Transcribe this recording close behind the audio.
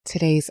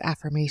Today's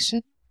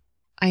affirmation: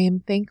 I am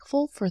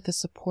thankful for the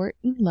support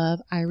and love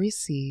I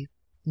receive,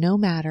 no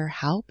matter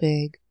how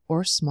big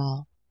or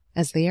small,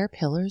 as they are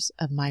pillars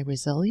of my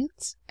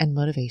resilience and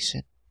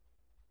motivation.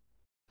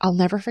 I'll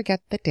never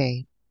forget the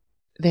day.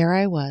 There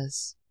I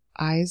was,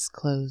 eyes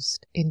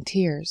closed, in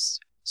tears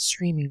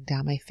streaming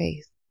down my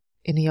face,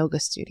 in a yoga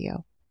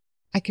studio.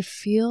 I could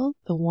feel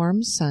the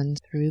warm sun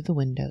through the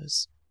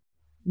windows,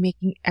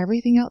 making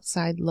everything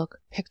outside look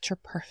picture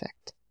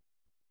perfect.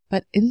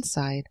 But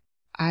inside,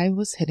 I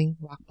was hitting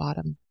rock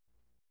bottom.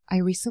 I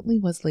recently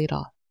was laid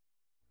off,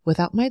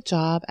 without my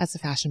job as a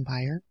fashion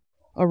buyer,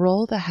 a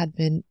role that had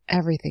been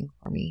everything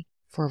for me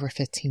for over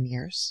 15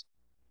 years.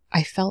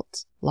 I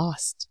felt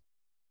lost.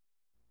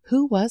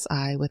 Who was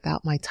I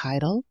without my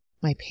title,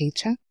 my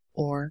paycheck,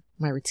 or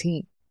my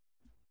routine?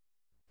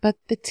 But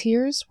the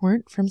tears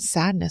weren't from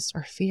sadness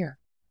or fear.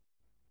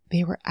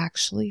 They were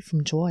actually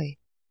from joy.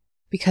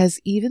 Because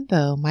even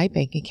though my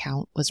bank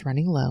account was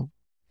running low,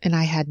 and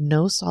I had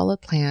no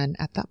solid plan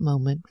at that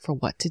moment for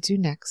what to do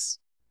next,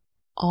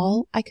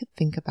 all I could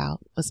think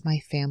about was my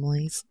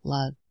family's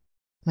love,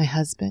 my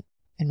husband,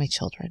 and my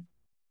children.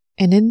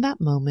 And in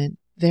that moment,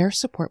 their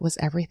support was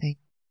everything,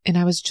 and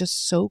I was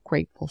just so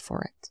grateful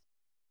for it.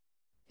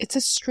 It's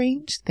a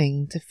strange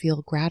thing to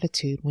feel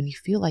gratitude when you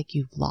feel like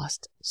you've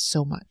lost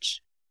so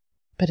much,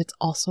 but it's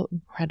also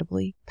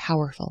incredibly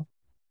powerful.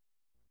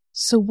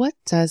 So what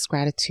does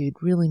gratitude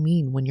really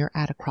mean when you're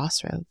at a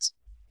crossroads?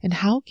 And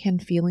how can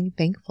feeling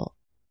thankful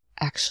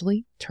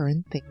actually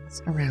turn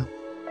things around?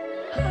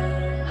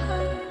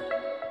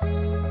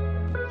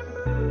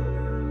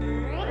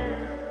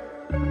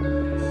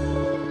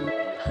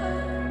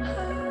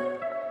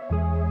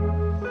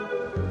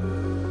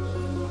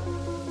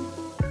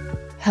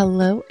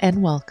 Hello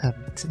and welcome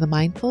to the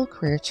Mindful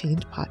Career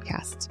Change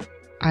Podcast.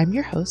 I'm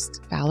your host,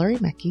 Valerie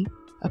Mecki,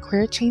 a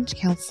career change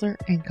counselor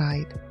and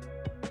guide.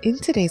 In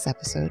today's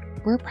episode,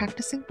 we're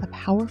practicing a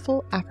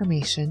powerful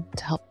affirmation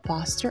to help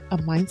foster a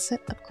mindset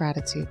of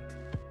gratitude.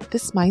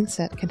 This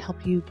mindset can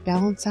help you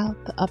balance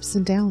out the ups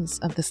and downs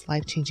of this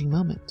life-changing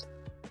moment.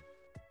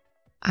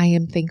 I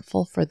am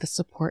thankful for the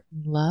support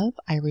and love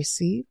I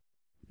receive,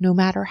 no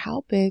matter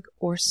how big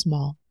or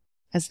small,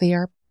 as they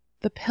are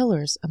the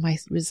pillars of my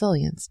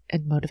resilience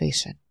and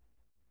motivation.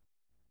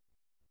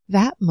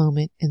 That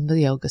moment in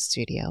the yoga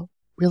studio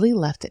really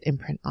left an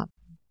imprint on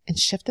me and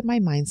shifted my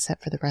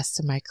mindset for the rest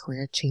of my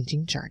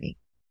career-changing journey.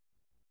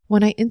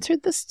 When I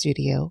entered the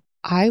studio,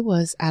 I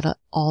was at an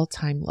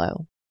all-time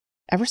low.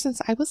 Ever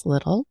since I was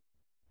little,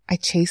 I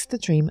chased the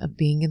dream of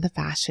being in the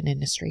fashion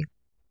industry.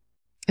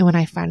 And when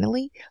I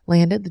finally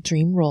landed the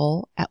dream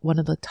role at one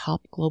of the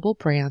top global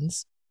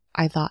brands,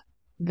 I thought,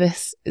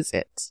 this is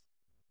it.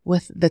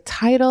 With the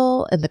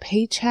title and the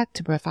paycheck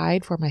to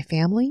provide for my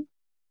family,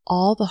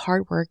 all the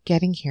hard work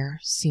getting here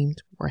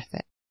seemed worth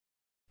it.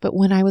 But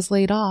when I was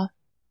laid off,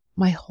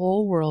 my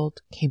whole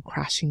world came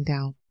crashing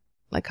down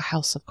like a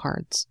house of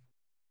cards.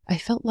 I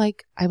felt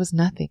like I was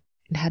nothing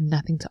and had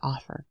nothing to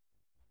offer.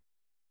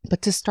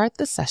 But to start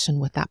the session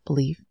with that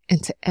belief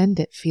and to end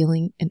it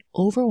feeling an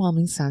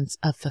overwhelming sense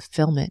of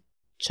fulfillment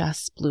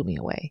just blew me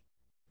away.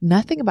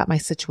 Nothing about my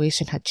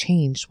situation had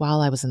changed while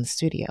I was in the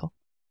studio.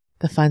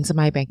 The funds in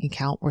my bank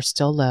account were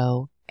still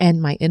low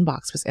and my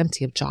inbox was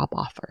empty of job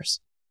offers.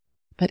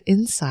 But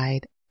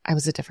inside, I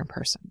was a different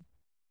person.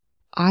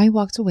 I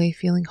walked away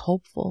feeling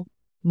hopeful,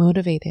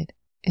 motivated,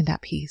 and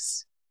at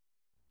peace.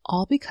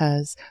 All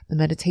because the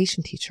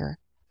meditation teacher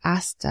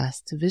asked us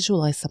to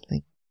visualize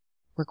something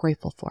we're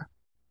grateful for.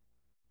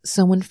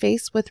 So when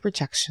faced with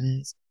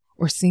rejections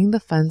or seeing the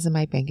funds in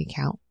my bank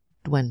account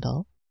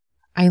dwindle,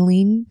 I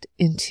leaned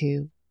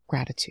into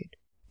gratitude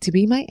to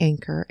be my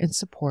anchor and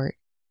support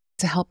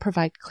to help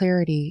provide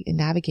clarity and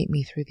navigate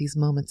me through these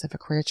moments of a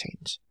career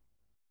change.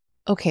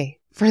 Okay,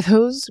 for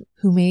those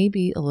who may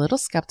be a little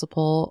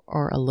skeptical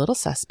or a little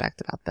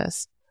suspect about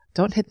this,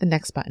 don't hit the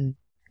next button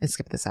and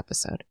skip this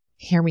episode.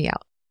 Hear me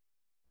out.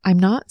 I'm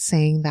not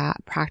saying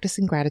that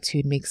practicing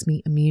gratitude makes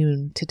me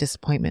immune to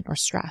disappointment or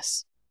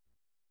stress.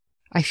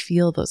 I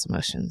feel those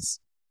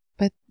emotions,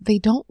 but they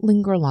don't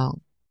linger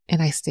long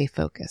and I stay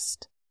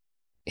focused.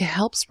 It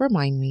helps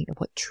remind me of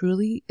what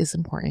truly is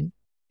important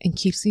and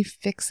keeps me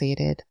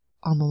fixated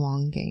on the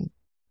long game,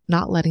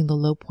 not letting the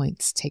low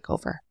points take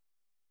over.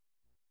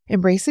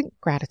 Embracing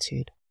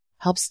gratitude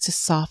helps to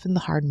soften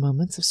the hard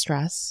moments of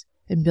stress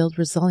and build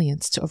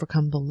resilience to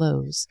overcome the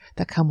lows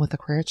that come with a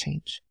career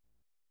change.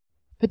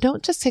 But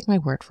don't just take my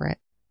word for it.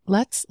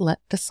 Let's let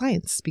the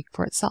science speak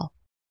for itself.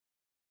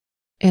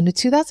 In a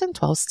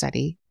 2012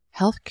 study,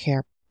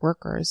 healthcare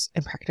workers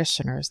and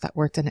practitioners that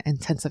worked in an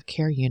intensive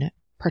care unit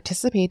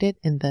participated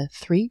in the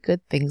 3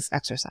 Good Things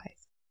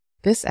exercise.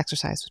 This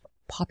exercise was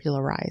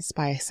popularized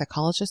by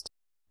psychologist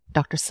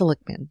Dr.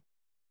 Seligman.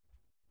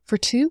 For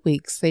 2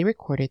 weeks, they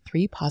recorded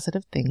 3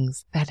 positive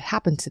things that had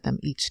happened to them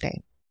each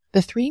day.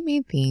 The 3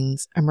 main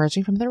themes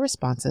emerging from their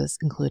responses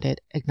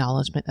included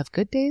acknowledgement of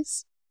good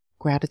days,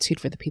 gratitude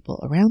for the people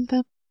around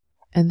them,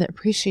 and the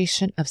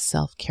appreciation of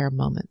self-care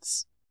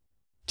moments.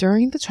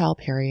 During the trial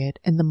period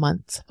and the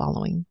months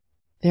following,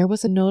 there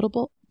was a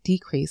notable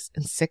decrease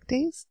in sick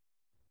days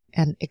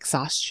and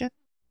exhaustion,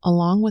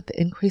 along with the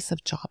increase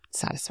of job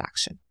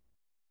satisfaction.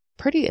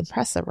 Pretty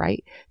impressive,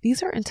 right?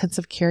 These are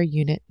intensive care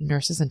unit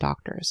nurses and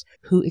doctors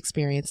who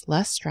experience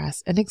less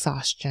stress and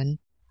exhaustion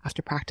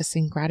after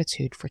practicing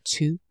gratitude for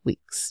 2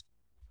 weeks.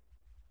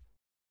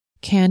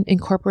 Can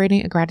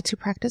incorporating a gratitude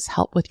practice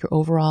help with your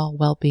overall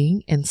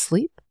well-being and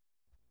sleep?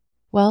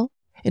 Well,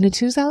 in a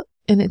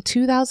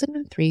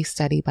 2003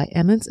 study by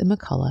Emmons and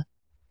McCullough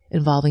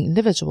involving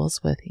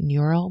individuals with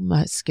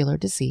neuromuscular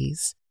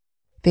disease,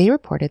 they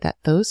reported that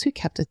those who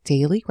kept a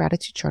daily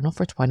gratitude journal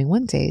for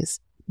 21 days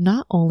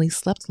not only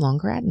slept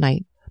longer at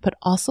night, but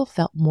also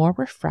felt more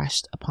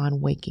refreshed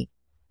upon waking,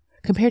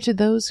 compared to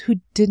those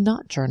who did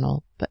not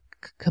journal but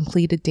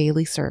completed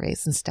daily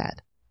surveys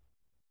instead.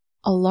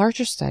 A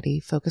larger study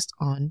focused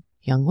on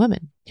young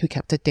women who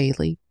kept a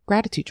daily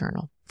gratitude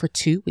journal for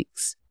 2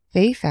 weeks.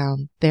 They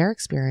found their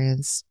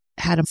experience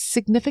had a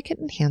significant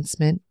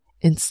enhancement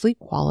in sleep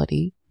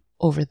quality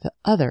over the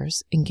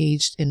others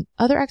engaged in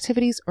other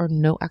activities or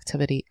no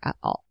activity at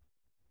all.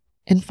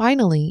 And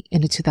finally,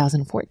 in a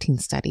 2014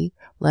 study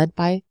led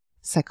by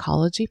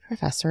psychology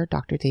professor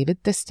Dr.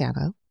 David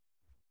Destano,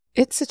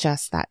 it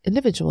suggests that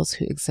individuals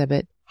who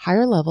exhibit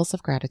higher levels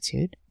of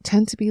gratitude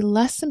tend to be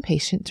less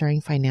impatient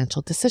during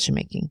financial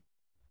decision-making.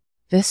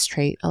 This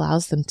trait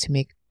allows them to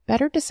make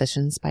better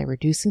decisions by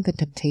reducing the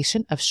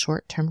temptation of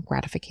short-term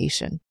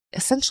gratification.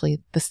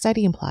 Essentially, the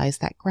study implies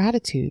that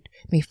gratitude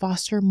may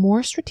foster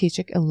more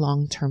strategic and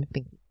long-term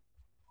thinking,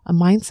 a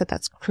mindset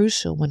that's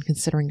crucial when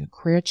considering a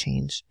career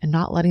change and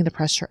not letting the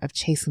pressure of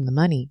chasing the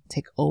money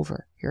take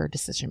over your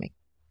decision-making.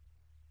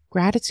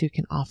 Gratitude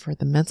can offer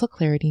the mental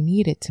clarity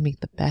needed to make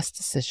the best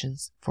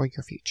decisions for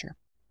your future.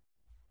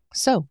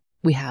 So,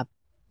 we have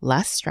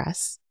less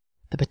stress,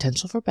 the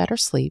potential for better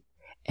sleep,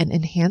 and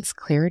enhanced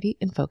clarity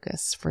and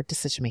focus for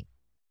decision-making.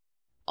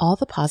 All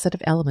the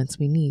positive elements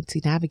we need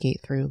to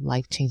navigate through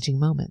life-changing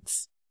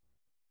moments.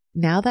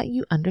 Now that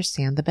you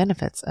understand the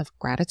benefits of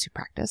gratitude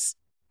practice,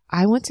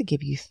 I want to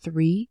give you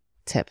 3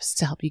 tips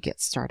to help you get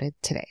started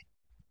today.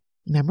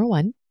 Number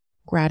 1,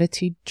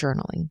 gratitude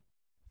journaling.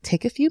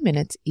 Take a few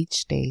minutes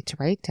each day to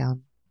write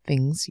down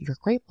things you're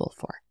grateful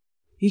for.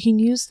 You can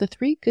use the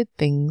 3 good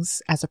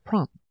things as a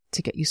prompt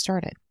to get you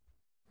started.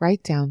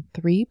 Write down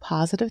 3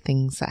 positive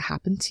things that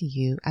happened to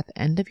you at the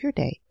end of your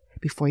day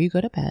before you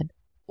go to bed,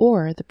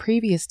 or the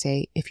previous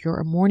day if you're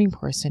a morning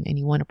person and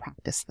you want to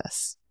practice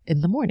this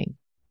in the morning.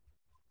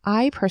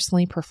 I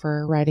personally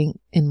prefer writing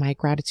in my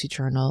gratitude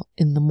journal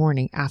in the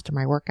morning after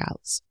my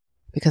workouts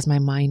because my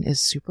mind is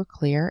super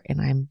clear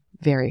and I'm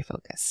very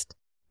focused.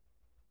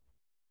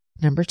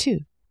 Number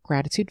 2,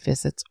 gratitude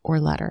visits or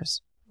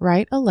letters.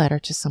 Write a letter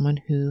to someone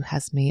who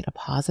has made a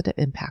positive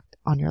impact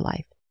on your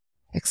life,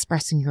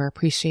 expressing your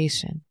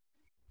appreciation.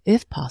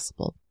 If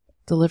possible,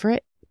 deliver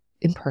it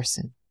in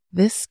person.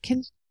 This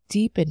can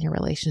deepen your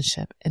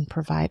relationship and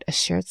provide a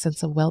shared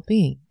sense of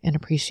well-being and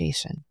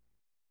appreciation.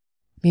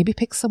 Maybe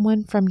pick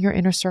someone from your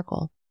inner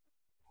circle.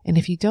 And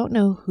if you don't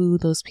know who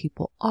those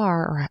people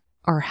are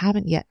or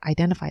haven't yet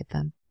identified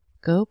them,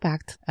 go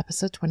back to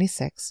episode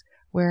 26,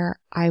 where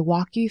I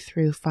walk you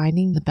through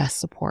finding the best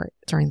support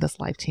during this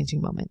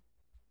life-changing moment.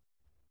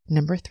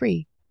 Number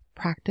 3,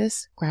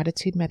 practice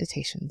gratitude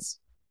meditations.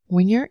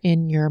 When you're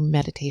in your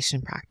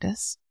meditation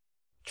practice,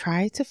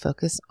 try to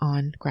focus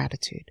on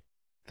gratitude.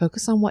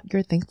 Focus on what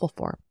you're thankful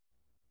for.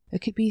 It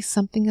could be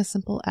something as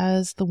simple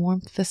as the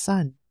warmth of the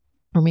sun,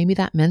 or maybe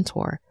that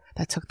mentor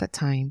that took the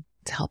time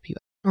to help you.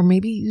 Or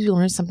maybe you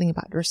learned something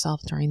about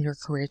yourself during your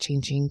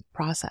career-changing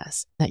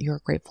process that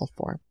you're grateful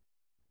for.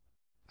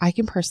 I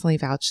can personally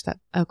vouch that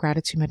a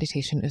gratitude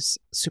meditation is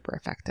super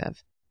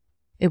effective.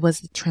 It was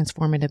the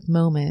transformative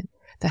moment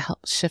that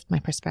helped shift my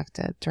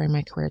perspective during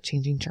my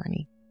career-changing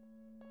journey.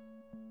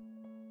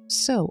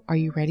 So, are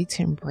you ready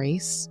to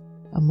embrace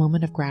a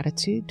moment of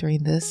gratitude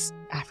during this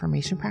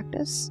affirmation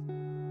practice?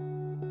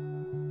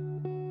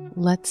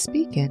 Let's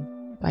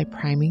begin by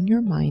priming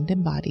your mind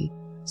and body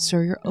so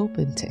you're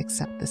open to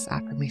accept this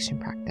affirmation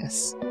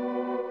practice.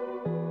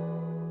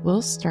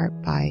 We'll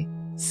start by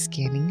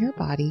scanning your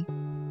body,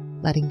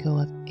 letting go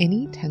of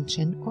any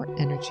tension or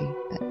energy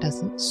that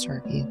doesn't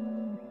serve you.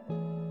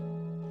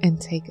 And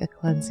take a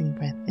cleansing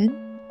breath in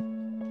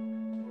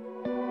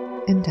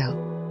and out.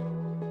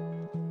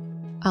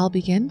 I'll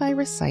begin by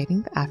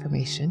reciting the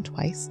affirmation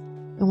twice,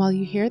 and while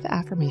you hear the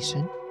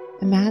affirmation,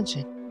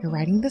 imagine you're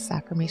writing this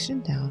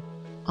affirmation down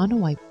on a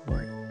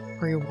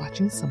whiteboard, or you're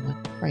watching someone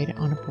write it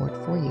on a board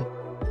for you.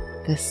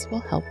 This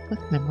will help with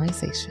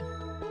memorization.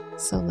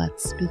 So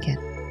let's begin.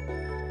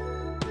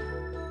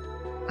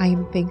 I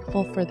am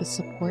thankful for the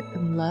support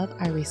and love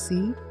I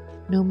receive,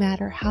 no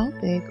matter how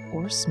big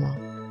or small,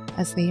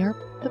 as they are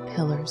the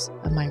pillars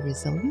of my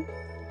resilience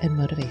and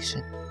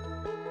motivation.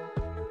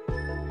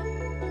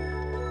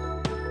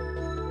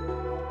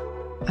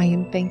 I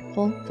am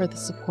thankful for the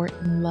support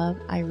and love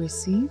I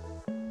receive,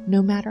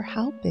 no matter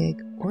how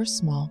big or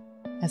small,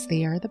 as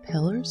they are the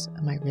pillars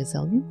of my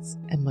resilience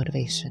and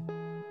motivation.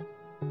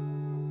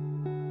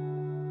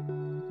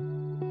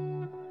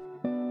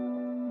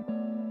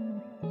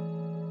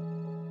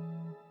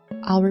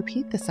 I'll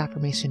repeat this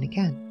affirmation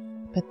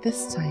again, but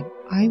this time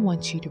I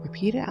want you to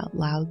repeat it out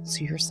loud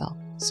to yourself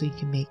so you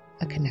can make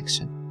a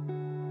connection.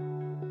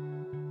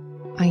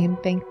 I am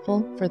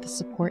thankful for the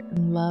support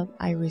and love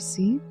I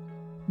receive,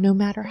 no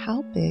matter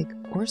how big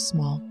or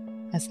small,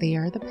 as they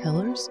are the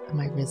pillars of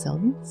my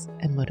resilience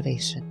and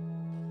motivation.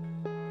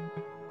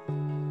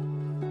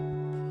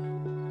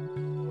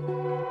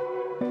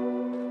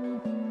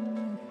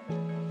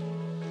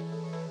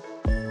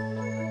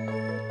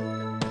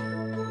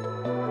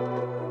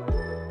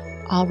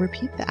 I'll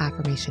repeat the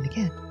affirmation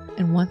again,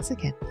 and once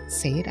again,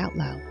 say it out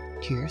loud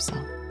to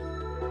yourself.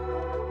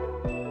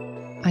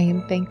 I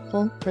am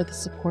thankful for the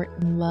support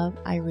and love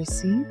I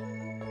receive,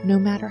 no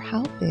matter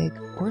how big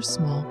or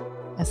small,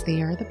 as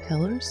they are the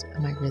pillars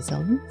of my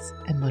resilience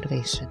and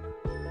motivation.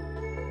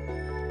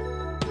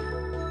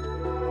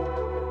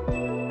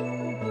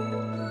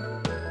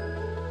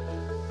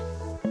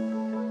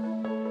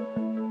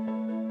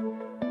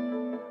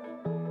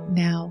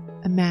 Now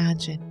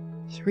imagine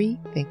 3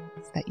 things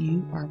that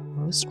you are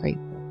most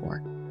grateful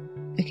for.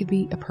 It could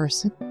be a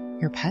person,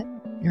 your pet,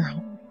 your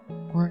home,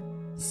 or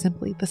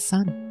simply the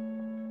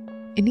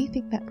sun.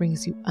 Anything that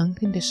brings you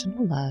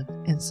unconditional love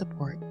and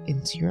support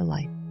into your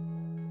life.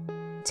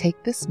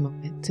 Take this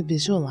moment to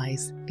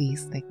visualize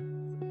these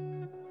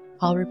things.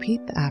 I'll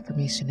repeat the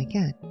affirmation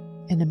again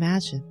and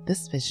imagine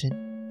this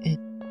vision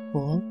in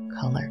full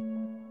color.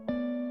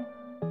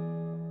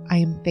 I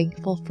am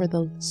thankful for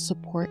the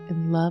support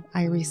and love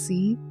I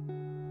receive,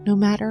 no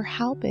matter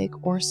how big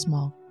or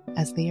small,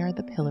 as they are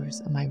the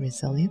pillars of my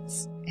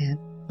resilience and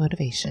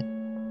motivation.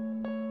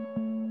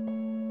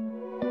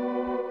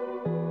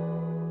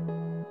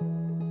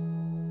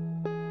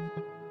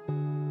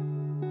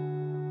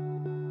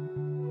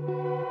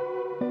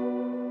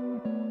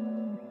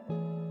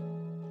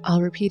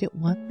 I'll repeat it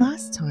one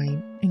last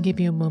time and give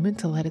you a moment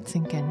to let it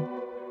sink in.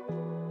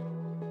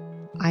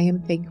 I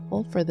am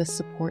thankful for the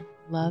support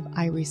and love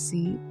I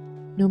receive,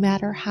 no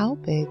matter how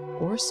big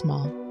or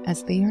small,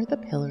 as they are the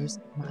pillars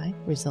of my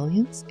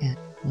resilience and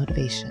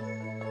motivation.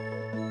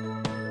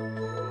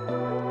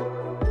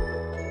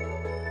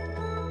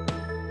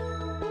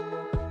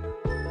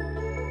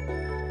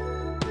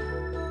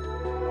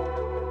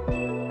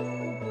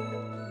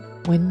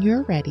 When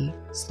you're ready,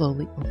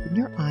 slowly open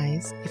your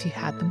eyes if you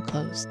had them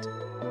closed.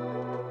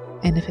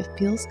 And if it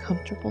feels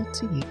comfortable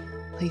to you,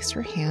 place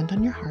your hand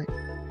on your heart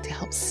to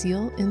help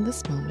seal in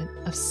this moment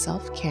of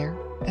self-care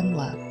and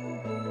love.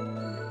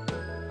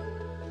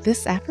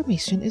 This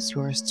affirmation is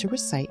yours to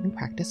recite and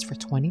practice for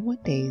 21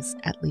 days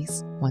at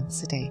least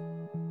once a day.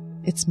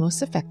 It's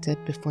most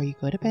effective before you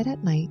go to bed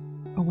at night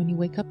or when you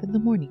wake up in the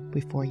morning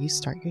before you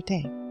start your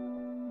day.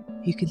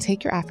 You can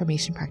take your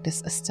affirmation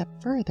practice a step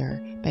further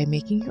by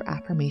making your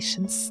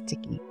affirmations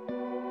sticky.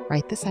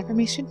 Write this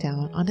affirmation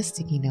down on a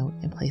sticky note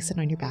and place it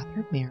on your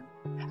bathroom mirror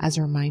as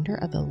a reminder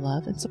of the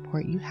love and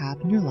support you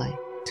have in your life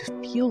to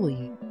fuel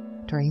you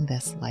during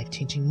this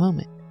life-changing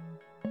moment.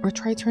 Or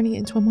try turning it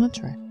into a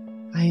mantra.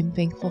 I am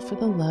thankful for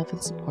the love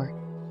and support,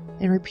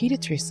 and repeat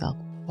it to yourself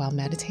while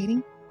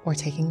meditating or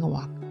taking a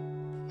walk,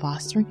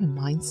 fostering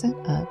a mindset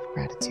of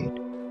gratitude.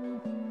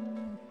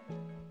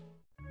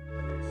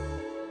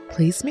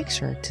 Please make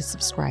sure to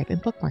subscribe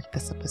and bookmark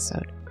this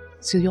episode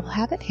so you'll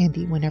have it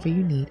handy whenever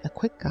you need a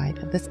quick guide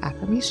of this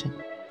affirmation.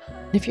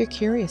 And if you're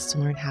curious to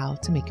learn how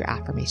to make your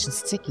affirmation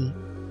sticky,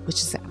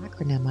 which is an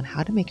acronym on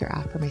how to make your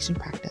affirmation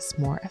practice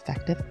more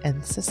effective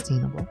and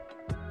sustainable,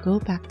 go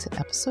back to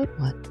episode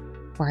 1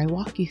 where I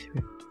walk you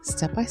through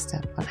step by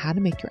step on how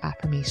to make your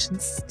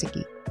affirmations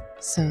sticky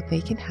so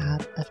they can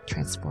have a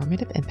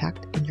transformative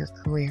impact in your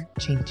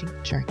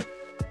career-changing journey.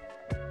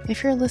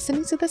 If you're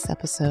listening to this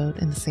episode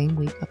in the same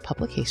week of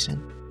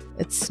publication,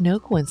 it's no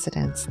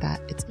coincidence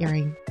that it's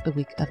airing the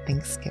week of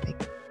Thanksgiving.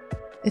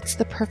 It's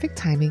the perfect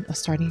timing of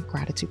starting a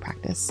gratitude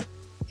practice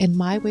and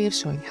my way of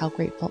showing how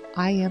grateful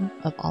I am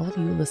of all of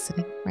you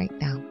listening right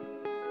now.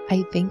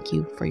 I thank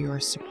you for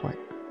your support.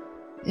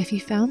 If you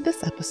found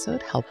this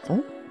episode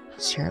helpful,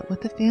 share it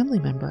with a family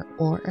member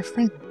or a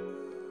friend.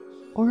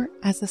 Or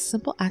as a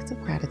simple act of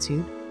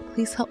gratitude,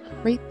 please help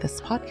rate this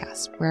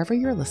podcast wherever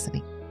you're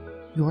listening.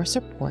 Your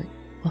support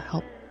will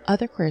help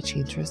other career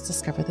changers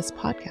discover this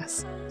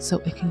podcast so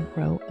it can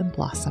grow and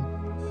blossom.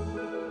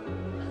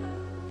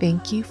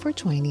 Thank you for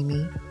joining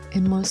me,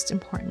 and most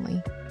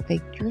importantly,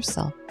 thank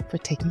yourself for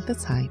taking the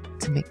time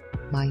to make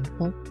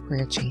mindful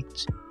career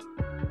change.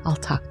 I'll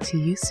talk to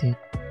you soon.